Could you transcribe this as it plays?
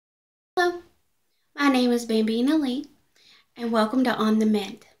name is Bambina Lee, and welcome to On the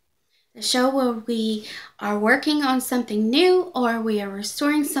Mend, the show where we are working on something new or we are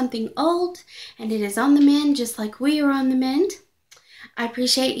restoring something old, and it is on the mend just like we are on the mend. I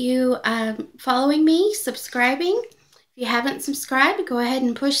appreciate you following me, subscribing. If you haven't subscribed, go ahead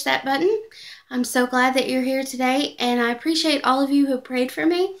and push that button. I'm so glad that you're here today, and I appreciate all of you who prayed for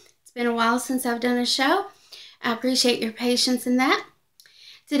me. It's been a while since I've done a show. I appreciate your patience in that.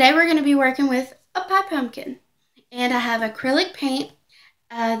 Today we're going to be working with a pie pumpkin, and I have acrylic paint.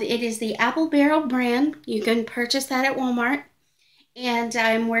 It is the Apple Barrel brand. You can purchase that at Walmart. And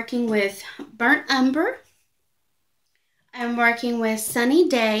I'm working with burnt umber. I'm working with sunny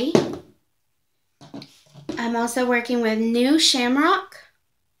day. I'm also working with new shamrock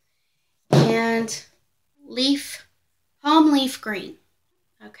and palm leaf green.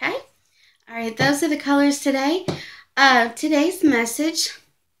 Okay? All right, those are the colors today. Today's message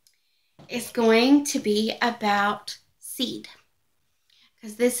is going to be about seed,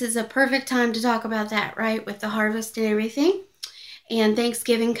 because this is a perfect time to talk about that, right? With the harvest and everything, and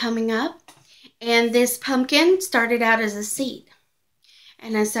Thanksgiving coming up. And this pumpkin started out as a seed,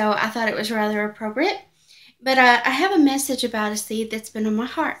 and so I thought it was rather appropriate. But I have a message about a seed that's been on my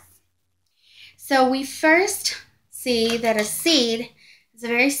heart. So we first see that a seed is a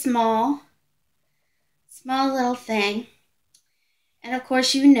very small little thing. And of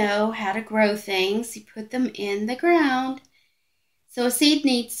course, you know how to grow things. You put them in the ground. So a seed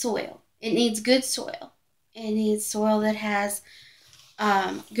needs soil. It needs good soil. It needs soil that has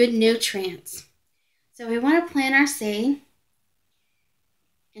good nutrients. So we want to plant our seed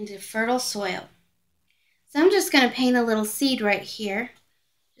into fertile soil. So I'm just going to paint a little seed right here,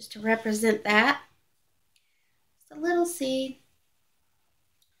 just to represent that. Just a little seed.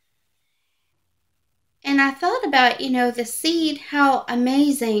 And I thought about, the seed, how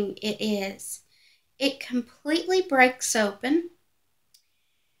amazing it is. It completely breaks open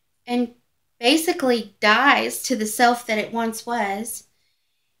and basically dies to the self that it once was,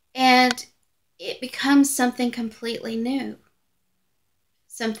 and it becomes something completely new,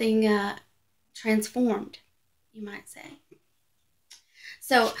 something transformed, you might say.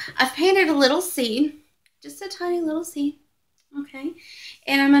 So I've painted a little seed, just a tiny little seed, okay,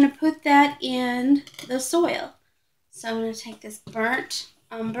 and I'm going to put that in the soil. So I'm going to take this burnt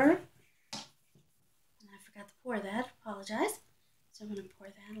umber, and I forgot to pour that, apologize. So I'm going to pour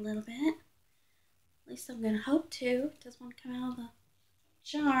that a little bit. At least I'm going to hope to. It doesn't want to come out of the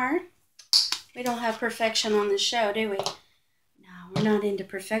jar. We don't have perfection on this show, do we? No, we're not into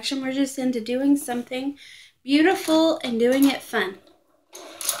perfection. We're just into doing something beautiful and doing it fun.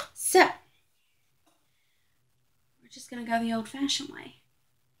 So, we're just going to go the old-fashioned way.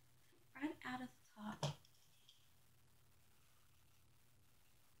 Right out of the top.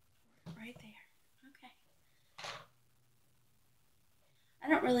 Right there. Okay. I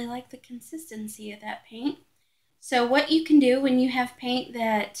don't really like the consistency of that paint. So what you can do when you have paint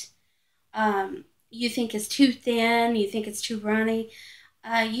that you think is too thin, you think it's too runny,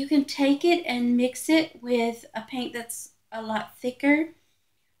 you can take it and mix it with a paint that's a lot thicker.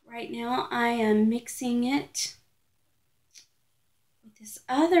 Right now I am mixing it with this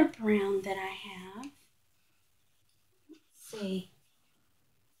other brown that I have. Let's see.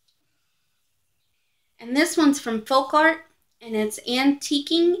 And this one's from Folk Art, and it's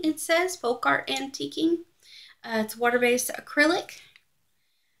antiquing, it says, Folk Art Antiquing. It's water-based acrylic,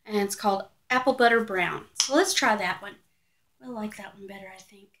 and it's called Apple Butter Brown. So let's try that one. We'll like that one better, I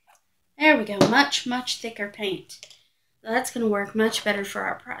think. There we go. Much, much thicker paint. So that's going to work much better for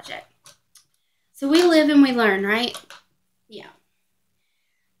our project. So we live and we learn, right? Yeah.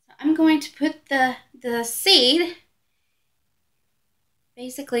 So I'm going to put the seed,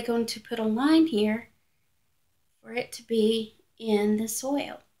 basically going to put a line here for it to be in the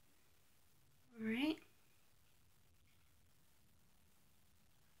soil. All right.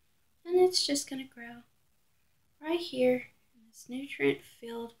 And it's just going to grow right here in this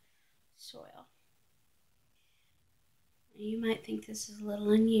nutrient-filled soil. You might think this is a little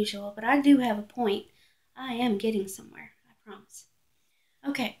unusual, but I do have a point. I am getting somewhere, I promise.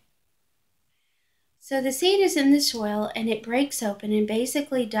 Okay. So the seed is in the soil, and it breaks open and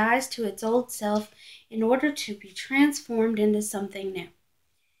basically dies to its old self in order to be transformed into something new, in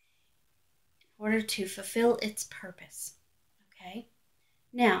order to fulfill its purpose. Okay?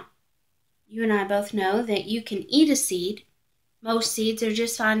 Now, you and I both know that you can eat a seed. Most seeds are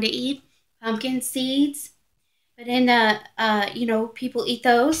just fine to eat. Pumpkin seeds. But people eat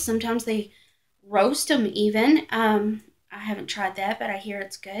those. Sometimes they roast them even. I haven't tried that, but I hear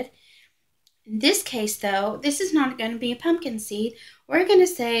it's good. In this case, though, this is not going to be a pumpkin seed. We're going to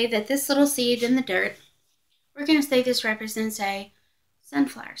say that this little seed in the dirt, we're going to say this represents a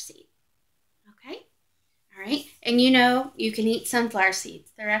sunflower seed. Okay? All right? And you know, you can eat sunflower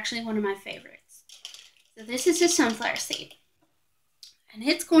seeds. They're actually one of my favorites. So this is a sunflower seed. And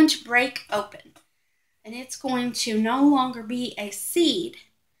it's going to break open. And it's going to no longer be a seed,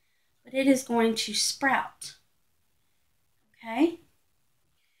 but it is going to sprout. Okay?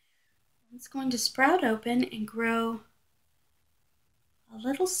 It's going to sprout open and grow a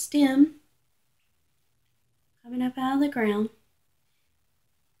little stem coming up out of the ground,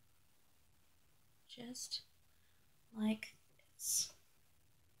 just like this.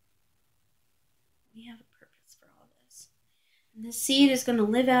 We have a purpose for all this. And the seed is going to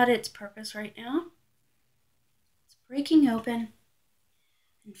live out its purpose right now. It's breaking open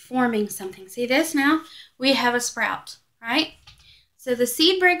and forming something. See this now? We have a sprout, right? So the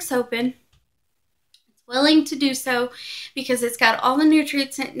seed breaks open. It's willing to do so because it's got all the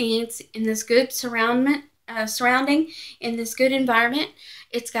nutrients it needs in this good surrounding, in this good environment.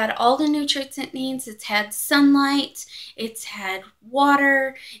 It's got all the nutrients it needs. It's had sunlight. It's had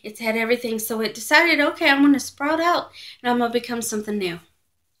water. It's had everything. So it decided, okay, I'm going to sprout out and I'm going to become something new.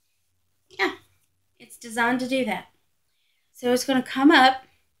 Yeah, it's designed to do that. So it's going to come up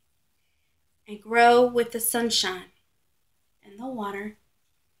and grow with the sunshine and the water.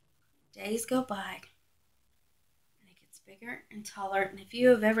 Days go by and it gets bigger and taller. And if you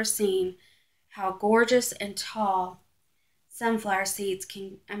have ever seen how gorgeous and tall sunflower seeds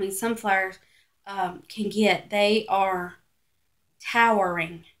can get, they are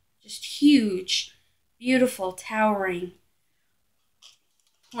towering, just huge, beautiful, towering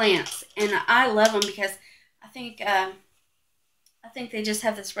plants. And I love them because I think they just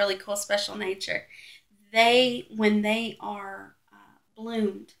have this really cool special nature. When they are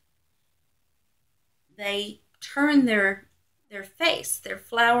bloomed, they turn their face, their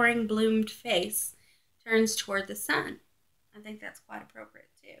flowering, bloomed face, turns toward the sun. I think that's quite appropriate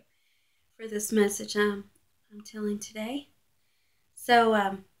too for this message I'm telling today.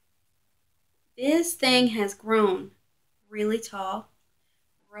 So this thing has grown really tall,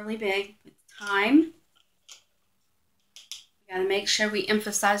 really big with time. We got to make sure we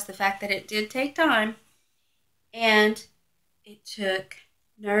emphasize the fact that it did take time, and it took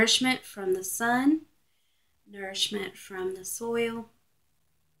nourishment from the sun, nourishment from the soil.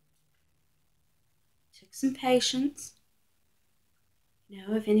 It took some patience. You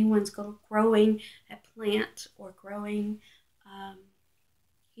know, if anyone's growing a plant or growing,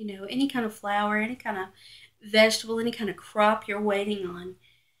 any kind of flower, any kind of vegetable, any kind of crop you're waiting on,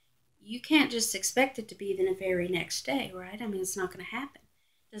 you can't just expect it to be the very next day, right? I mean, it's not going to happen.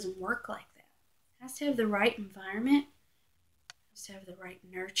 It doesn't work like that. It has to have the right environment. It has to have the right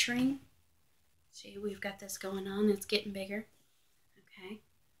nurturing. See, we've got this going on. It's getting bigger. Okay?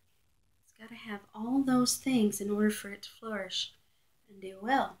 It's got to have all those things in order for it to flourish and do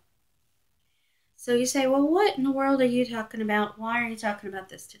well. So you say, well, what in the world are you talking about? Why are you talking about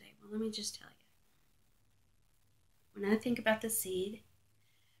this today? Well, let me just tell you. When I think about the seed,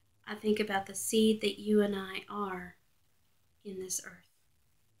 I think about the seed that you and I are in this earth.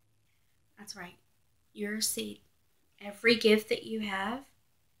 That's right. You're a seed. Every gift that you have,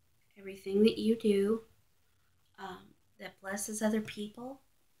 everything that you do that blesses other people,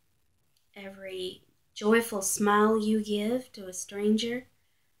 every joyful smile you give to a stranger,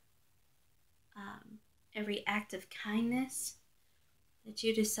 every act of kindness that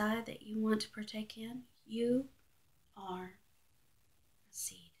you decide that you want to partake in, you are a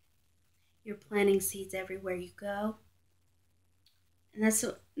seed. You're planting seeds everywhere you go. And that's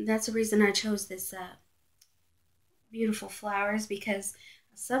the reason I chose this beautiful flowers, because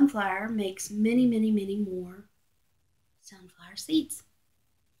a sunflower makes many, many, many more sunflower seeds.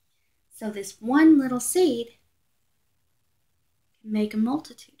 So this one little seed can make a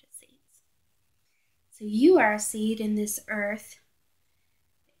multitude of seeds. So you are a seed in this earth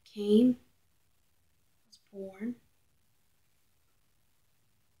that came, was born,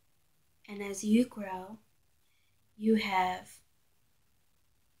 and as you grow, you have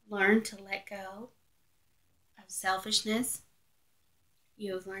learned to let go of selfishness.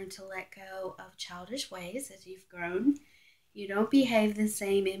 You have learned to let go of childish ways as you've grown. You don't behave the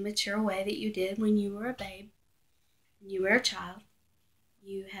same immature way that you did when you were a babe, when you were a child.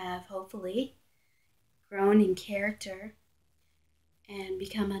 You have hopefully grown in character and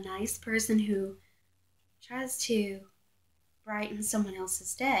become a nice person who tries to brighten someone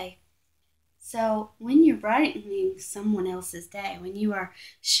else's day. So when you're brightening someone else's day, when you are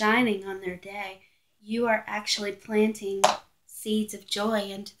shining on their day, you are actually planting seeds of joy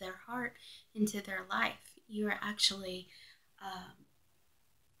into their heart into their life. You are actually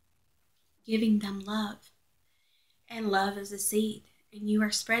giving them love. And love is a seed. And you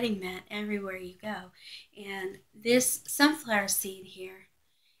are spreading that everywhere you go. And this sunflower seed here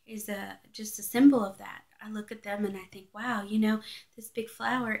is just a symbol of that. I look at them and I think, wow, this big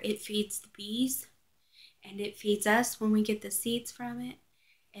flower, it feeds the bees and it feeds us when we get the seeds from it.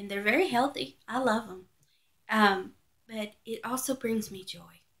 And they're very healthy. I love them. But it also brings me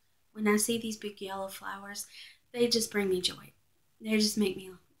joy. When I see these big yellow flowers, they just bring me joy. They just make me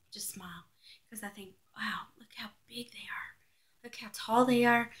just smile. Because I think, wow, look how big they are. Look how tall they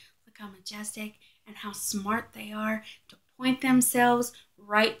are. Look how majestic and how smart they are to point themselves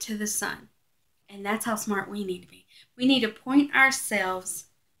right to the sun. And that's how smart we need to be. We need to point ourselves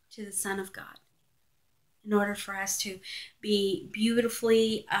to the Son of God in order for us to be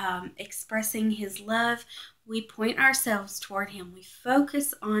beautifully expressing His love. We point ourselves toward Him. We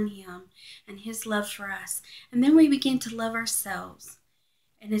focus on Him and His love for us. And then we begin to love ourselves.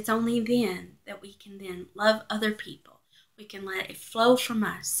 And it's only then that we can then love other people. We can let it flow from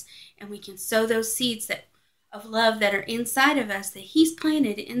us. And we can sow those seeds of love that are inside of us, that He's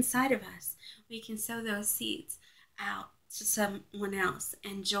planted inside of us. We can sow those seeds out to someone else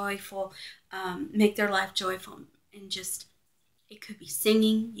and joyful, make their life joyful. And just, it could be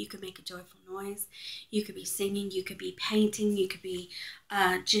singing. You could make a joyful noise. You could be singing. You could be painting. You could be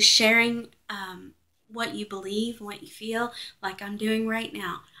just sharing what you believe, what you feel, like I'm doing right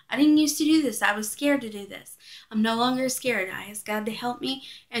now. I didn't used to do this. I was scared to do this. I'm no longer scared. I asked God to help me,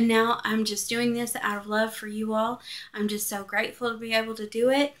 and now I'm just doing this out of love for you all. I'm just so grateful to be able to do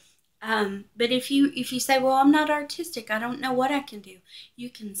it. But if you say, well, I'm not artistic, I don't know what I can do, you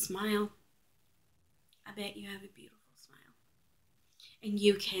can smile. I bet you have a beautiful smile. And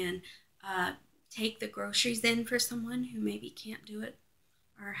you can take the groceries in for someone who maybe can't do it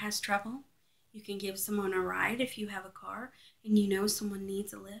or has trouble. You can give someone a ride if you have a car and you know someone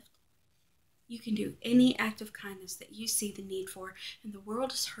needs a lift. You can do any act of kindness that you see the need for. And the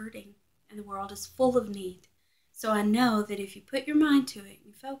world is hurting and the world is full of need. So I know that if you put your mind to it and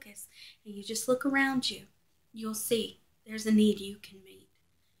you focus and you just look around you, you'll see there's a need you can meet.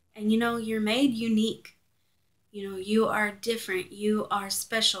 And you're made unique. You are different. You are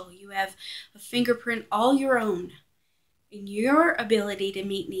special. You have a fingerprint all your own. And your ability to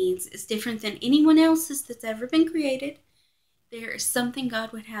meet needs is different than anyone else's that's ever been created. There is something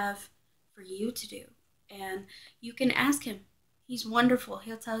God would have for you to do. And you can ask Him. He's wonderful.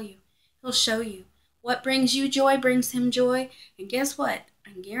 He'll tell you. He'll show you. What brings you joy brings Him joy. And guess what?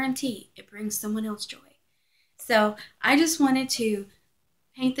 I guarantee it brings someone else joy. So I just wanted to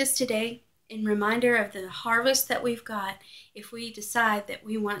paint this today in reminder of the harvest that we've got if we decide that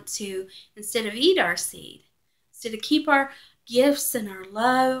we want to, instead of eat our seed, instead of keep our gifts and our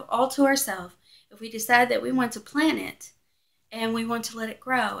love all to ourselves, if we decide that we want to plant it and we want to let it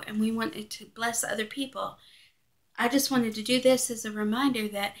grow and we want it to bless other people, I just wanted to do this as a reminder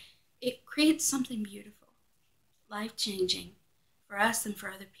that it creates something beautiful, life-changing for us and for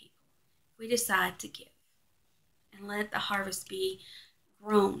other people. We decide to give and let the harvest be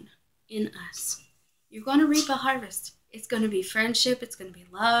grown in us. You're going to reap a harvest. It's going to be friendship. It's going to be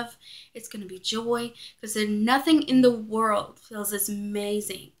love. It's going to be joy. Because there's nothing in the world feels as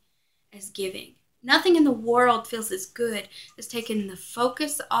amazing as giving. Nothing in the world feels as good as taking the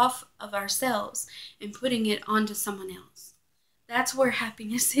focus off of ourselves and putting it onto someone else. That's where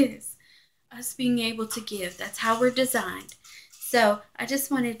happiness is. Us being able to give. That's how we're designed. So I just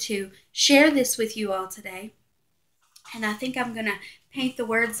wanted to share this with you all today. And I think I'm going to paint the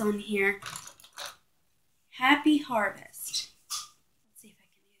words on here. Happy harvest. Let's see if I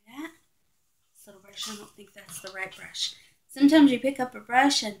can do that. This little brush, I don't think that's the right brush. Sometimes you pick up a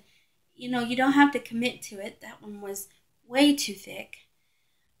brush and, you don't have to commit to it. That one was way too thick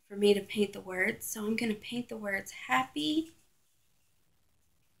for me to paint the words. So I'm going to paint the words happy.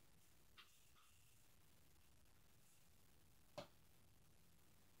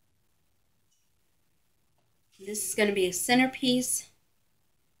 This is going to be a centerpiece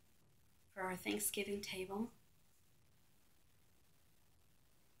for our Thanksgiving table.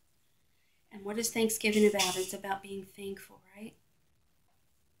 And what is Thanksgiving about? It's about being thankful, right?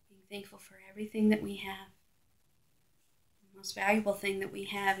 Being thankful for everything that we have. The most valuable thing that we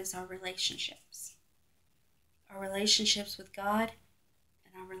have is our relationships. Our relationships with God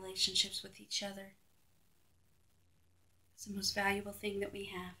and our relationships with each other. It's the most valuable thing that we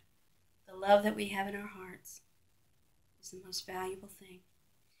have. The love that we have in our hearts is the most valuable thing.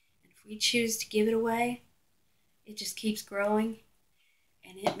 And if we choose to give it away, it just keeps growing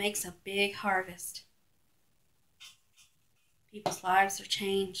and it makes a big harvest. People's lives are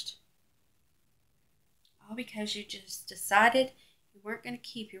changed. all because you just decided you weren't going to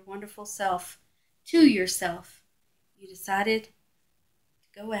keep your wonderful self to yourself. You decided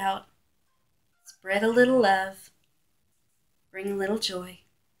to go out, spread a little love, bring a little joy.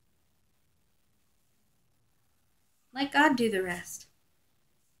 Let God do the rest.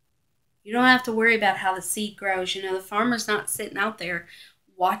 You don't have to worry about how the seed grows. You know, the farmer's not sitting out there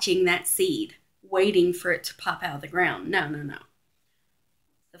watching that seed, waiting for it to pop out of the ground. No, no, no.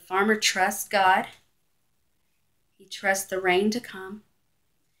 The farmer trusts God. He trusts the rain to come.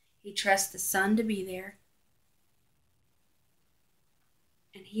 He trusts the sun to be there.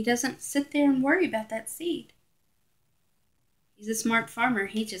 And he doesn't sit there and worry about that seed. He's a smart farmer.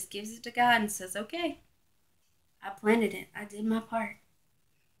 He just gives it to God and says, okay, I planted it. I did my part.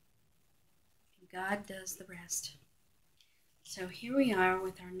 And God does the rest. So here we are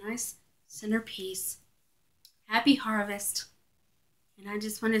with our nice centerpiece. Happy harvest. And I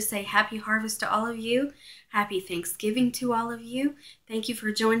just want to say happy harvest to all of you. Happy Thanksgiving to all of you. Thank you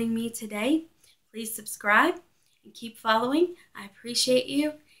for joining me today. Please subscribe and keep following. I appreciate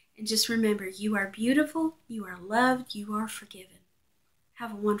you. And just remember, you are beautiful, you are loved, you are forgiven.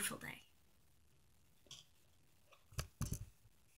 Have a wonderful day.